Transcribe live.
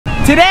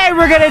Today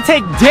we're gonna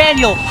take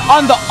Daniel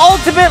on the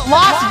ultimate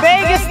Las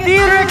Vegas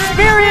theater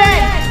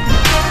experience!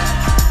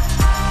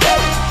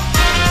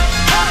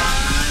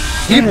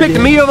 You picked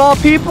me of all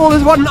people? This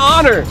is what an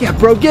honor! Yeah,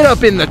 bro, get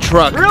up in the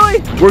truck.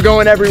 Really? We're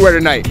going everywhere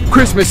tonight.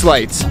 Christmas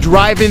lights,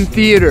 drive-in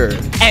theater.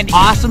 And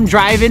awesome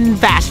drive-in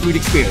fast food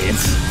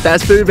experience.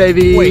 Fast food,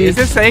 baby. Wait, is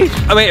this safe?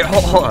 I mean,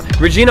 hold on.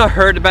 Regina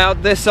heard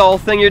about this whole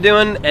thing you're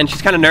doing, and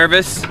she's kind of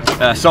nervous.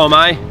 So am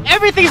I.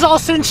 Everything's all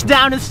cinched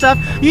down and stuff.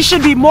 You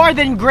should be more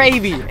than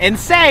gravy and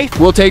safe.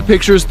 We'll take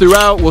pictures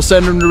throughout. We'll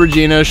send them to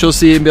Regina. She'll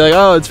see it and be like,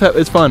 oh,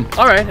 it's fun.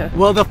 All right.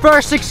 Well, the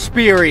first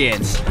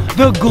experience,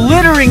 the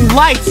glittering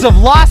lights of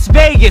Las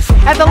Vegas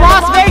at the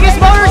Las Vegas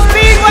Motor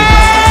Speedway!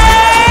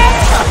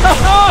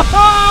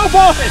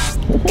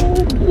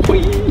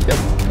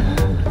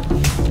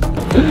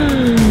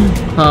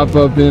 Hop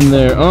up in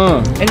there,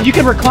 And you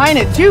can recline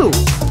it too.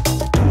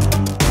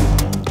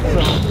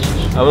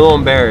 I'm a little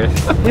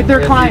embarrassed. Hit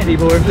their client.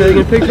 People are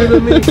taking pictures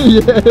of me.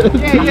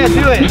 Yeah,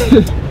 do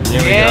it.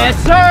 Yes,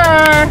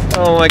 sir.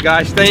 Oh my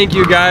gosh, thank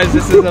you guys.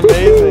 This is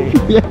amazing.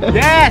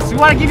 Yes, we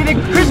want to give you the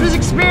Christmas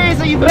experience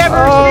that you've never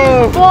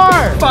experienced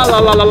before. Fa la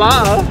la la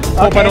la.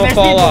 Hope I don't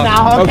fall off.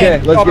 Now.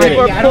 Okay, let's get it.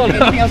 I don't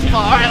think anything else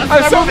fall. All right,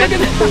 I'm so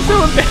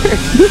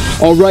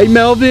embarrassed. All right,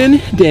 Melvin.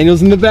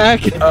 Daniel's in the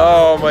back.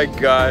 Oh my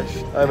gosh,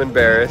 I'm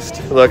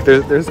embarrassed. Look,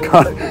 there's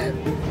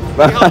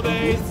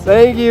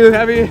Thank you.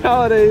 Happy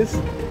holidays.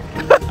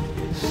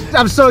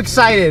 I'm so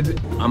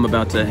excited. I'm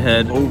about to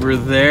head over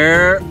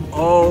there.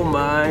 Oh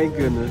my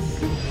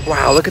goodness.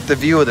 Wow, look at the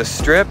view of the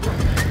strip.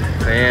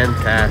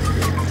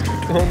 Fantastic.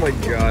 Oh my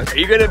gosh. Are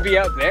you gonna be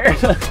out there?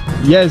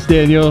 Yes,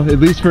 Daniel, at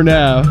least for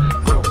now.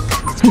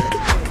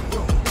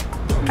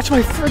 That's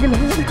my friggin'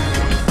 head.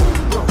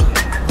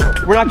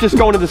 We're not just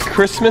going to this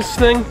Christmas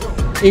thing?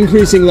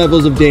 Increasing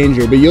levels of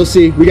danger, but you'll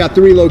see, we got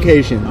 3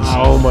 locations.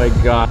 Oh my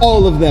god.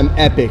 All of them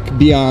epic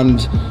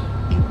beyond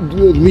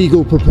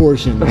legal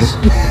proportions. This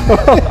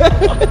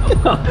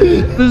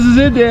is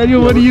it,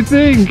 Daniel. What do you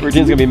think?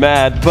 Regina's gonna be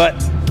mad, but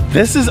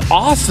this is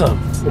awesome.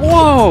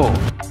 Whoa.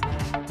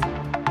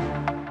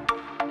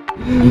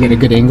 You get a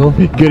good angle?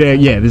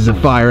 Good, yeah, this is a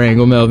fire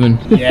angle, Melvin.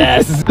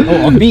 Yes.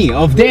 Oh, of me,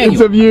 of Daniel.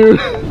 It's of you.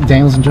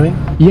 Daniel's enjoying?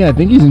 Yeah, I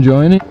think he's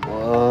enjoying it.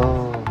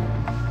 Whoa.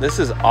 This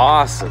is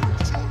awesome.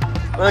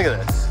 Look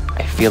at this.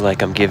 I feel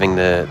like I'm giving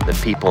the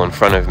people in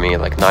front of me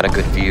like not a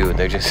good view.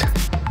 They're just,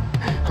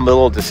 I'm a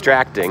little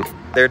distracting.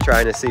 They're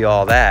trying to see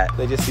all that.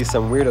 They just see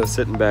some weirdo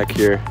sitting back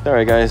here. All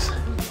right, guys.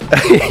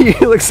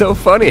 You look so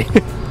funny.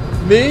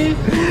 Me?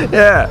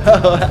 Yeah.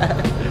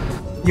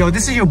 Yo,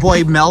 this is your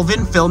boy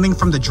Melvin filming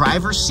from the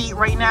driver's seat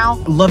right now.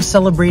 Love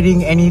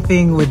celebrating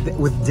anything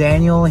with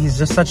Daniel. He's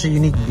just such a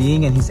unique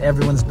being and he's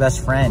everyone's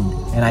best friend.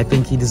 And I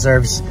think he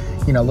deserves,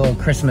 you know, a little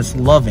Christmas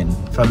loving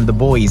from the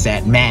boys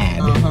at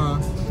MAD. I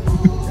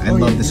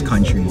love this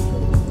country.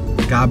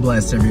 God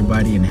bless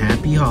everybody and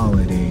happy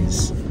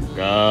holidays.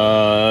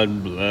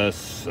 God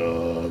bless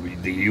the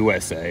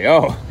USA.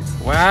 Oh,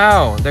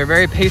 wow. They're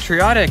very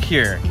patriotic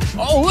here.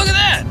 Oh, look at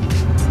that.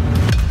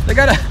 They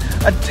got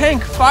a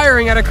tank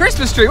firing at a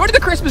Christmas tree. What did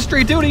the Christmas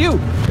tree do to you?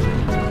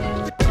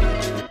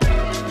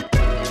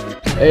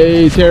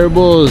 Hey,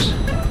 Terribles.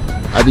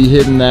 I be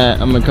hitting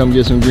that. I'm gonna come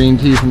get some green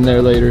tea from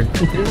there later.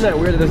 Isn't that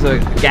weird that there's a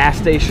gas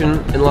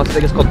station in Las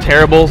Vegas called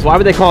Terribles? Why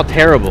would they call it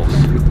Terribles?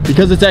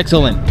 Because it's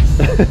excellent.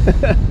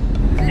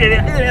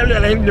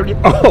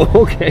 Oh,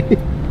 okay.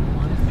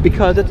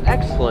 Because it's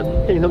excellent.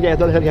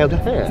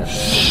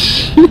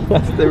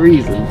 That's the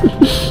reason.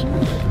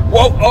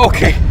 Whoa,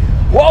 okay.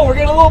 Whoa, we're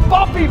getting a little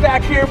bumpy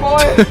back here,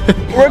 boy.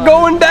 We're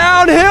going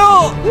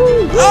downhill.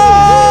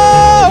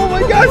 Oh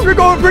my gosh, we're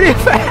going pretty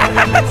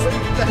fast.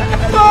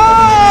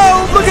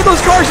 Oh, look at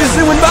those cars just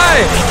zooming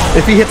by.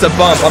 If he hits a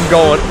bump, I'm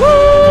going.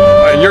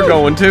 Woo! And you're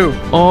going too.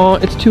 Oh,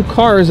 it's 2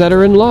 cars that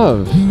are in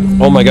love.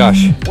 Oh my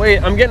gosh.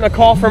 Wait, I'm getting a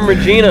call from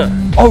Regina.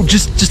 Oh,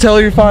 just tell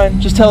her you're fine.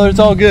 Just tell her it's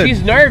all good.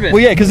 She's nervous.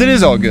 Well, yeah, because it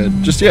is all good.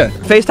 Just, yeah.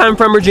 FaceTime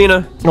from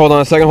Regina. Hold on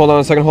a second, hold on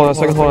a second, hold on a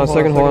second, hold on a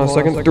second, hold on a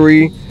second.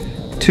 3,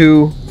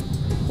 2,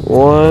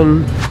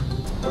 1.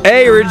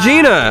 Hey,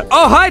 Regina.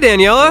 Oh, hi,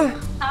 Daniela.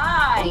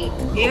 Hi.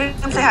 You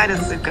didn't say hi to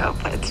Zuko,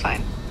 but it's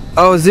fine.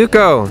 Oh,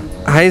 Zuko.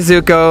 Hi,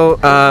 Zuko.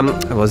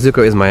 Well,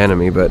 Zuko is my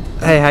enemy, but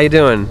hey, how you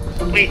doing?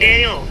 Wait,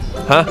 Daniel.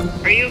 Huh?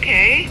 Are you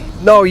okay?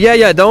 No,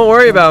 yeah, don't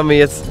worry about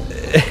me.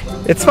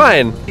 It's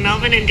fine.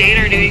 Melvin and Dane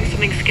are doing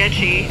something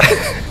sketchy.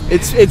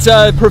 It's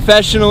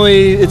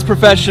professionally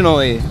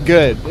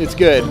good. It's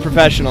good,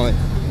 professionally.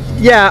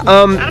 Yeah,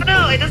 I don't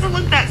know, it doesn't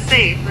look that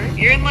safe.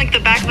 You're in like the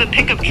back of a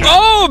pickup truck.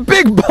 Oh,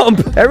 big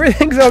bump.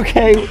 Everything's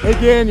okay. Hey,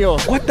 Daniel.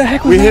 What the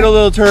heck was We that? hit a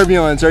little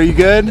turbulence. Are you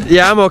good?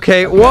 Yeah, I'm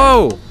okay.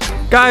 Whoa.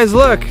 Guys,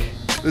 look.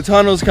 The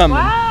tunnel's coming.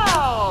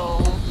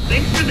 Wow.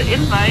 Thanks for the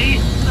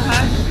invite.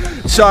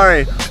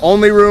 Sorry,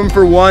 only room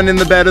for 1 in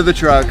the bed of the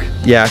truck.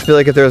 Yeah, I feel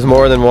like if there was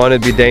more than one,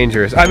 it'd be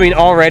dangerous. I mean,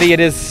 already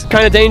it is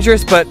kind of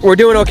dangerous, but we're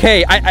doing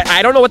okay.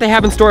 I don't know what they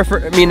have in store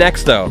for me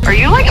next, though. Are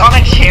you like on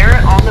a chair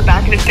on the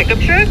back of a pickup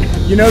truck?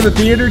 You know the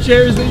theater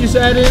chairs that you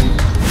sat in?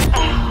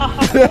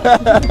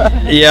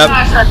 Yep.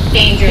 Gosh, that's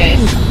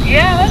dangerous.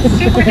 Yeah, that's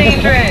super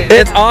dangerous.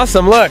 It's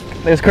awesome. Look,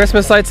 there's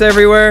Christmas lights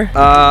everywhere.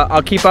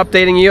 I'll keep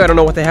updating you. I don't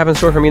know what they have in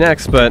store for me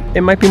next, but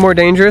it might be more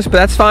dangerous, but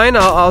that's fine.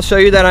 I'll show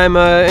you that I'm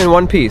in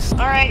one piece. All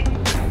right.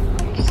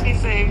 Just be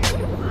safe.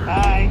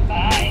 Bye.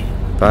 Bye.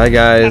 Bye,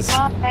 guys.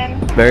 Have fun.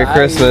 Merry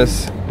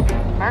Christmas.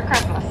 Merry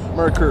Christmas.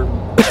 Marker.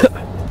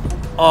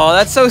 Oh,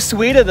 that's so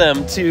sweet of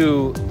them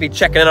to be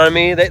checking in on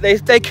me.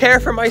 They care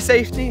for my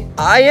safety.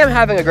 I am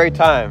having a great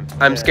time.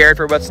 I'm scared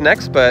for what's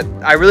next, but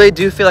I really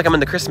do feel like I'm in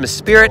the Christmas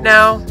spirit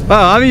now.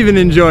 Wow, I'm even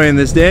enjoying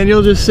this,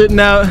 Daniel. Just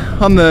sitting out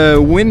on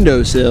the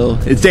windowsill.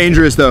 It's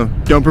dangerous though.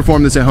 Don't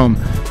perform this at home.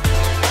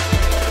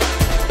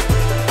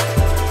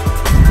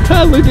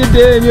 Look at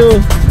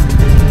Daniel.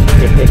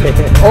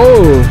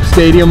 Oh,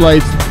 stadium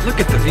lights.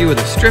 Look at the view of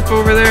the strip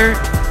over there.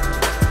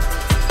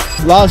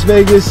 Las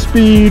Vegas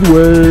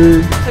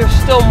Speedway. There's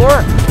still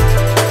more.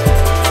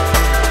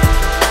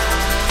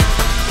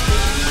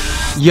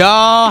 Yo,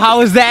 how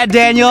was that,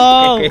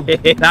 Daniel?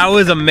 That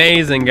was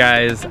amazing,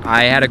 guys.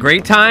 I had a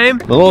great time.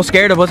 A little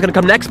scared of what's gonna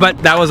come next, but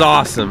that was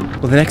awesome.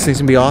 Well, the next thing's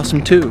gonna be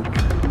awesome too.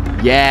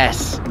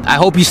 Yes. I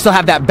hope you still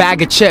have that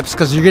bag of chips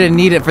because you're gonna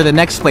need it for the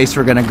next place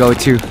we're gonna go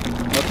to.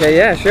 Okay,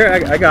 yeah, sure,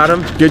 I got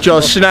them. Get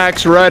your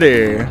snacks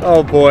ready.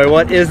 Oh boy,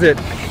 what is it?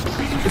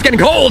 It's getting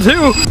cold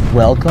too.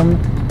 Welcome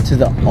to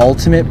the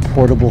ultimate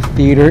portable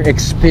theater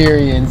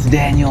experience,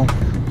 Daniel.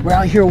 We're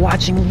out here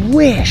watching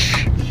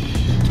Wish.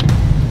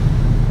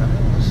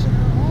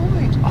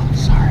 Oh,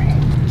 sorry.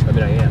 I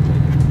mean, I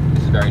am.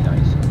 This is very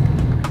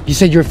nice. You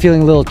said you were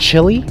feeling a little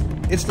chilly?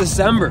 It's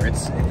December.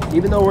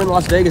 Even though we're in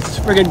Las Vegas, it's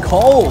friggin'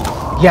 cold.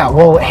 Yeah,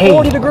 well, hey.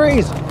 40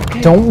 degrees.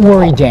 Don't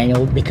worry,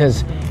 Daniel,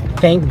 because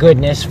thank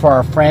goodness for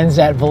our friends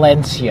at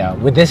Valencia.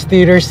 With this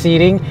theater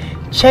seating,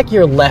 check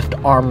your left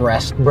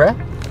armrest, bruh.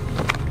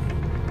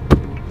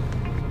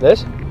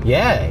 This?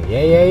 Yeah.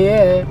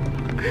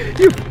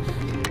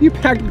 You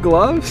packed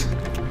gloves?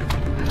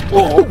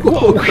 Whoa.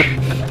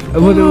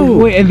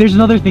 Wait, and there's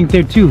another thing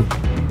there too.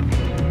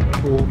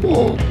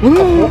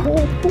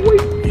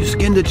 You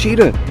skinned a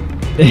cheetah.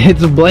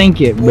 It's a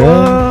blanket, bro.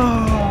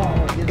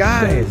 Whoa,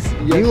 guys,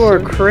 you are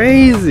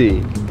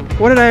crazy.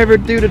 What did I ever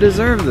do to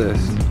deserve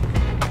this?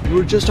 You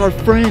were just our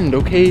friend,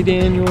 okay,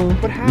 Daniel?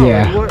 But how?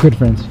 Yeah, What? good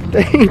friends.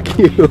 Thank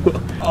you.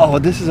 Oh,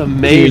 this is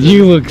amazing. Dude,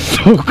 you look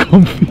so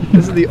comfy.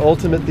 This is the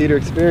ultimate theater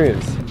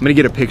experience. I'm gonna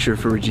get a picture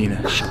for Regina.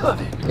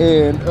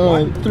 And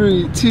on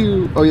 3,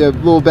 2. Oh yeah,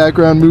 little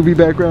background, movie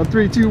background.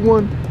 3, 2,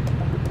 1.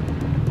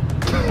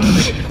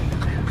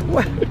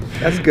 What?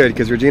 That's good,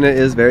 because Regina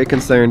is very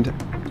concerned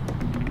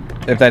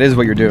if that is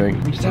what you're doing.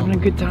 We're just having a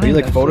good time. Are you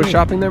like that's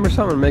photoshopping them or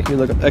something, making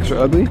me look extra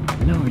ugly?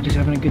 it. No, we're just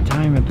having a good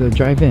time at the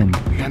drive-in. I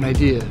got an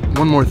idea.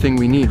 One more thing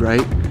we need, right?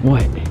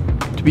 What?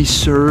 To be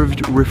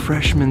served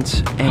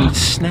refreshments and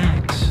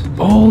snacks.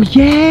 Oh,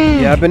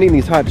 yeah. Yeah, I've been eating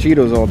these hot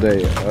Cheetos all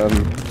day.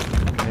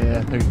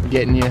 Yeah, they're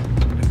getting you.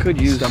 I could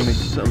use some.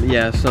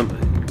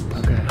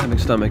 Okay. Having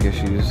stomach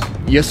issues.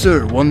 Yes,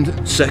 sir.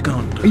 1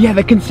 second. Yeah,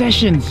 the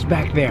concessions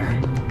back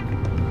there.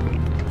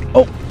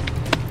 Oh.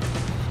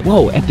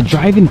 Whoa, at the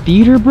drive-in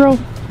theater, bro?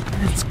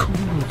 That's cool.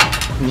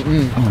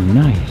 Oh,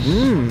 nice.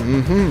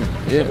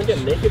 Yeah. Can we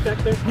get naked back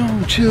there?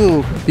 No,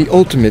 chill. The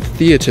ultimate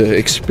theater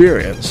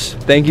experience.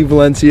 Thank you,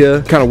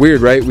 Valencia. Kind of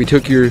weird, right? We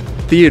took your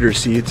theater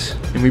seats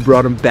and we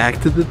brought them back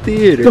to the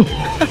theater.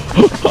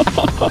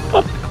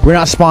 We're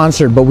not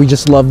sponsored, but we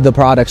just love the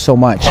product so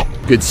much.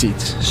 Good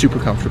seats. Super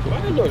comfortable.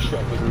 I didn't know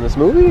Shrek was in this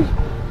movie.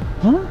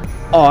 Huh?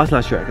 Oh, that's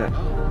not Shrek.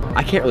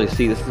 I can't really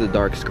see. This is a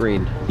dark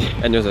screen,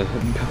 and there's a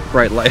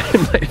bright light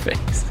in my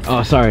face.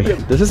 Oh, sorry.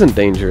 This isn't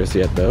dangerous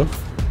yet, though.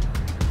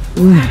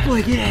 Act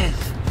like it is.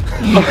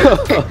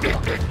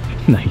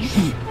 Nice.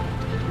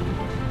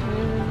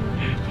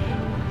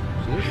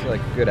 She's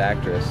like a good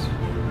actress,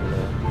 you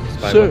know,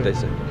 despite Sir. what they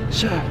say.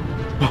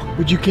 Sir,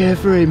 would you care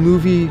for a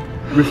movie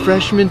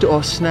refreshment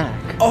or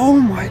snack? Oh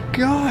my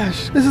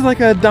gosh, this is like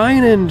a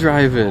dine-in,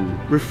 drive-in.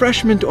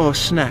 Refreshment or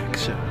snack,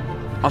 sir?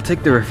 I'll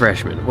take the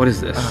refreshment. What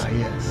is this? Ah,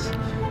 yes.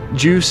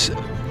 Juice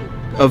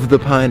of the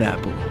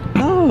pineapple.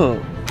 Oh.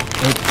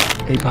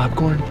 Hey,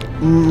 popcorn?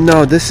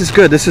 No, this is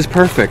good. This is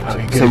perfect.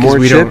 Okay, good, Some 'cause more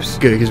we chips.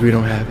 Good, because we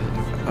don't have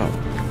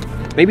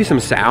it. Maybe some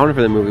sound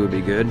for the movie would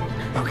be good.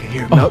 Okay,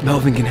 here,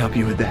 Melvin can help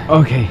you with that.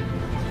 Okay.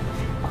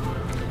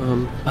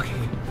 Okay.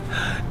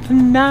 The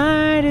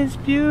night is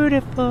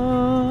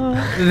beautiful.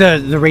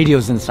 The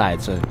radio's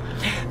inside, so.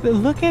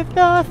 Look at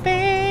the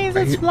things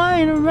that's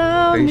flying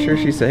around. Are you sure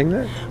me. she's saying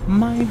that?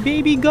 My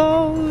baby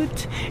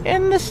goat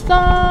in the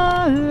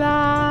starlight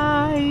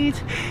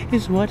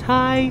is what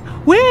I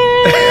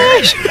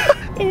wish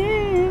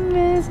in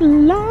this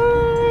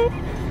life.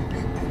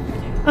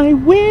 I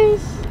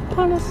wish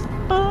on a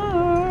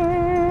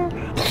star.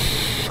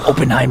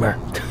 Oppenheimer.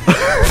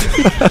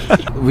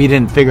 We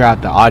didn't figure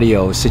out the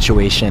audio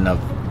situation of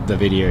the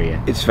video yet.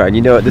 It's fine.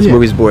 You know what? This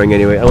movie's boring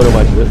anyway. I want to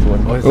watch this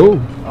one.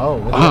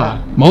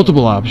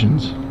 Multiple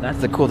options. That's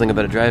the cool thing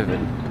about a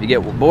drive-in. If you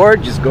get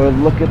bored, just go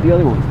and look at the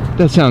other one.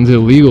 That sounds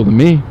illegal to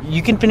me.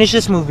 You can finish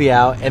this movie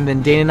out, and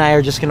then Dane and I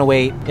are just gonna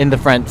wait in the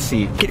front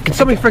seat. Can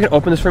somebody freaking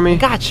open this for me?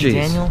 Got you, Jeez.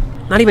 Daniel.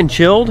 Not even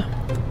chilled?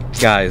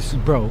 Guys.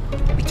 Bro,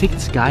 we take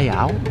this guy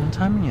out one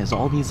time and he has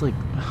all these like...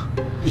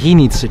 He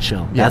needs to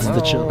chill. That's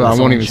the chill. But I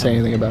won't even say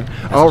anything about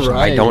it. All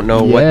right. I don't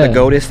know what the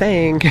goat is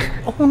saying.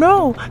 Oh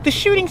no, the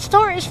shooting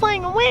star is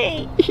flying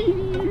away.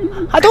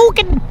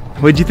 Hadouken!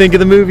 What'd you think of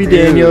the movie,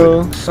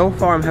 Daniel? Dude, so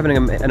far I'm having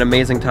an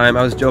amazing time.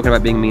 I was joking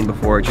about being mean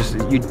before. Just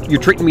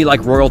you're treating me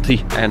like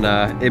royalty, and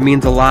it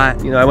means a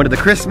lot. You know, I went to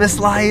the Christmas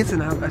lights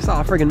and I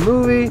saw a friggin'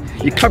 movie.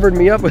 You covered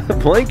me up with a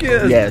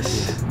blanket.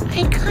 Yes.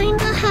 I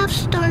kinda have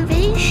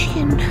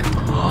starvation.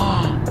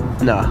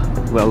 Nah,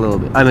 well, a little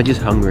bit. I'm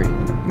just hungry.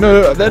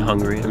 No, that's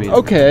hungry. I mean,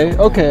 okay.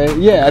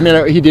 Yeah, I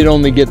mean, he did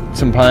only get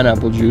some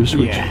pineapple juice.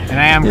 Which, yeah, and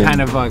I am kind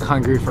of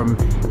hungry from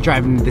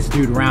driving this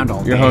dude around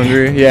all day. You're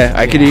hungry? Yeah,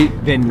 I could eat.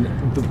 Then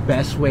the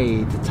best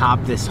way to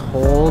top this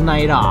whole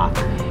night off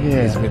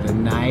is with a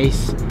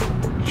nice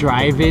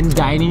drive-in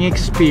dining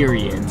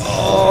experience.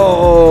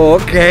 Oh,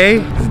 okay.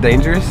 It's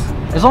dangerous.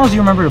 As long as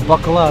you remember to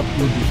buckle up,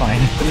 you'll be fine.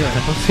 Yeah,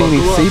 I don't see any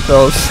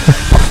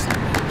seatbelts.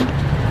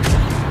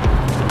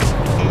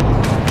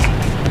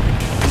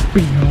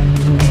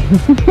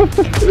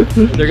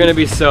 They're gonna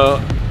be so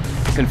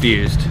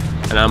confused,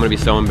 and I'm gonna be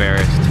so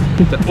embarrassed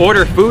to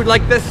order food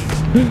like this.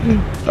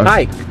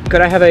 Hi,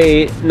 could I have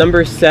a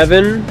number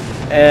 7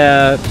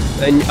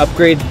 and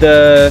upgrade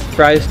the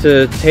fries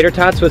to tater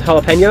tots with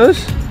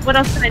jalapenos? What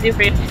else can I do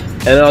for you?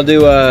 And I'll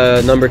do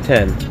number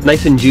 10,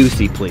 nice and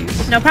juicy,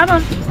 please. No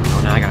problem.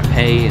 Oh, now I gotta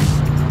pay. And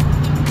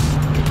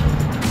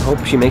I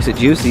hope she makes it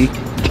juicy.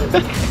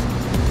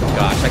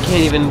 Gosh, I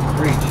can't even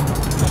reach.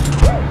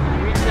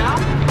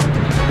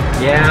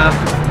 Yeah.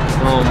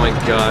 Oh my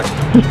gosh.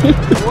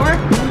 More?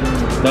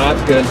 No,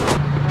 that's good.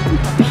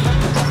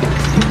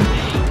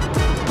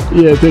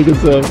 Yeah, take a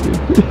selfie.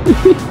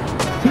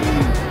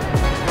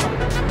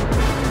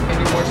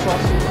 Any more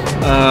sauces?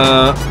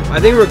 I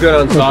think we're good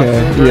on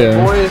sauces, right,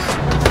 yeah. boys?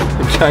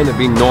 I'm trying to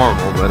be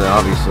normal, but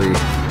obviously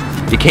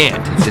you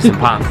can't. It's just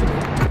impossible.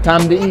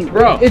 Time to eat.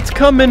 Bro. It's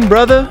coming,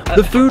 brother.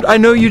 The food, I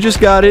know you just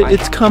got it.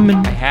 It's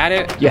coming. I had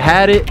it. You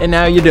had it, and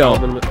now you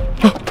don't.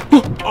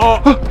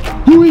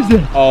 Who is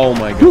it? Oh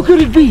my god. Who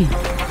could it be?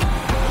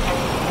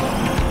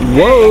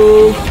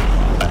 Whoa.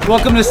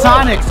 Welcome to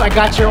Sonic's. I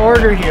got your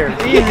order here.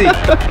 Easy.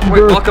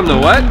 Wait, welcome to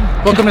what?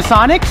 Welcome to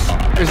Sonic's?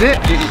 Is it?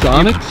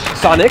 Sonics?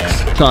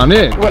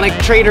 Sonic. What, like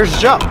Trader's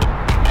Joe?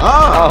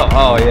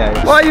 Oh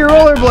yeah. Why are you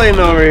rollerblading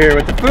over here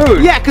with the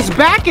food? Yeah, because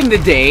back in the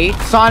day,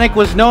 Sonic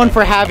was known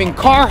for having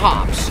car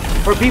hops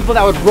for people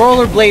that would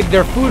rollerblade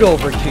their food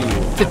over to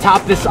you. To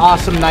top this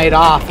awesome night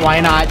off, why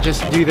not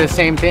just do the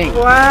same thing?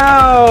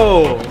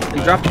 Wow.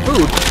 You dropped the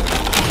food.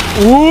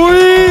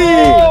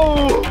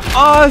 Whoa.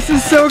 Oh, this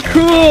is so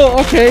cool.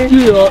 Okay.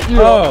 Yeah.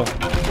 Oh.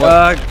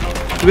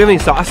 Do we have any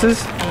sauces?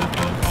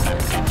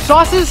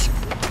 Sauces?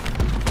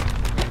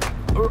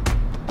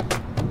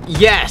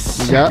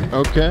 Yes. Yeah,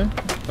 okay.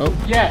 Oh.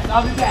 Yes,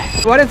 I'll be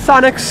back. Why did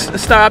Sonics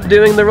stop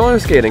doing the roller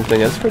skating thing?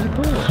 That's pretty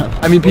cool.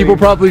 I mean, people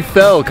probably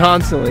fell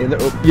constantly. And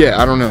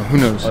yeah, I don't know. Who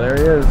knows? Oh, there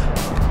he is.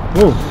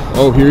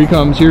 Oh, here he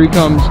comes. Here he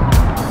comes.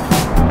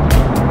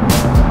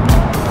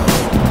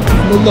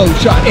 The low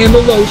shot and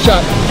the low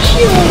shot.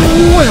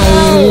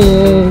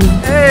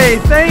 Hey,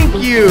 thank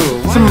you.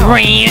 Some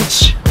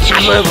ranch.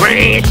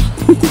 Ranch.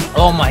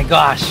 Oh my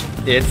gosh.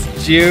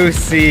 It's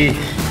juicy.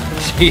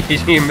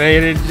 She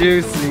made it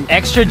juicy.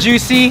 Extra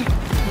juicy.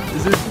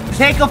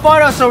 Take a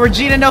photo so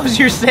Regina knows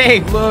you're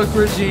safe. Look,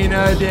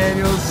 Regina,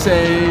 Daniel's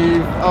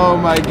safe. Oh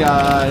my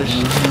gosh.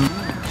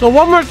 So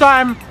one more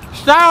time,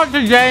 shout out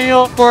to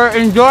Daniel for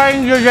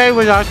enjoying your day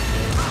with us.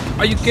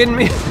 Are you kidding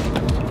me?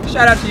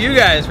 Shout out to you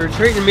guys for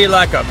treating me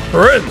like a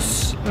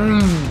prince.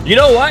 You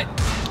know what?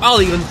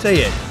 I'll even say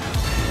it.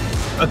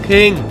 A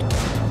king.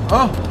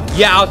 Oh.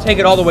 Yeah, I'll take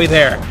it all the way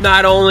there.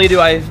 Not only do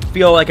I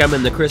feel like I'm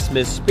in the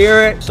Christmas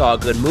spirit, saw a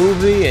good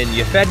movie and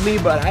you fed me,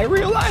 but I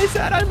realize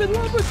that I'm in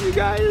love with you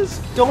guys.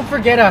 Don't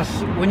forget us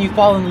when you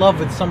fall in love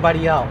with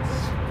somebody else.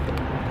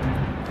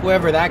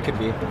 Whoever that could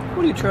be.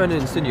 What are you trying to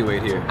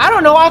insinuate here? I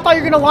don't know, I thought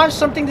you were gonna launch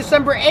something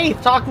December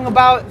 8th talking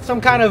about some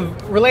kind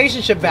of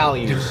relationship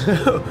values.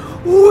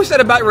 Who said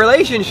about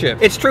relationship?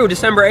 It's true,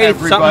 December 8th.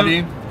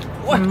 Everybody.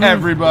 What?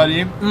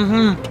 Everybody.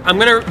 I'm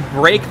gonna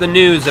break the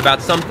news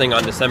about something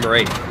on December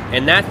 8th.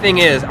 And that thing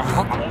is...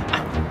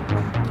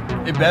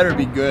 It better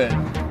be good.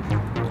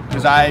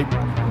 Because I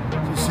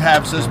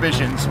have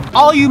suspicions.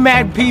 All you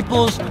mad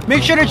peoples,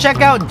 make sure to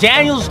check out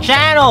Daniel's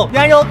channel,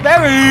 Daniel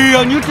Ferri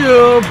on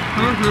YouTube.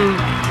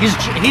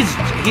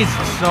 He's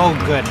so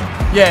good.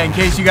 Yeah, in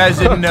case you guys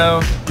didn't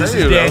know, this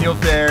is Daniel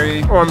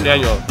Ferri. Oh, I'm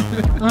Daniel.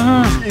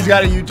 He's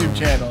got a YouTube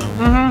channel.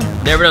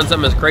 Never done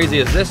something as crazy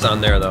as this on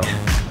there, though.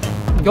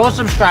 Go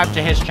subscribe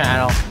to his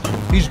channel.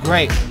 He's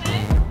great.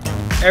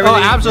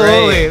 Everything's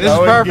absolutely. great. This is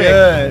perfect.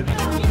 Good.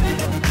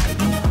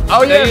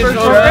 Oh yeah, for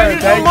sure. Thank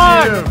you so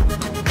much.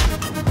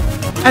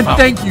 And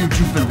thank you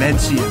to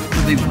Valencia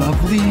for the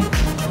lovely,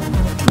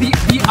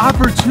 the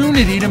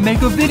opportunity to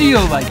make a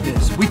video like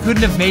this. We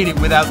couldn't have made it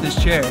without this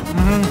chair.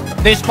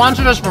 They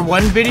sponsored us for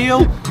one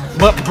video,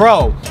 but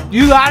bro,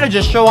 you gotta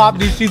just show off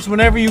these seats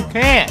whenever you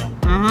can.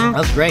 Mm-hmm. That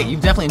was great.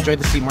 You've definitely enjoyed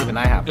the seat more than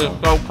I have. It's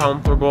so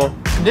comfortable.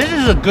 This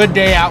is a good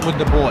day out with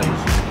the boys.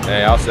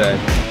 Hey, I'll say.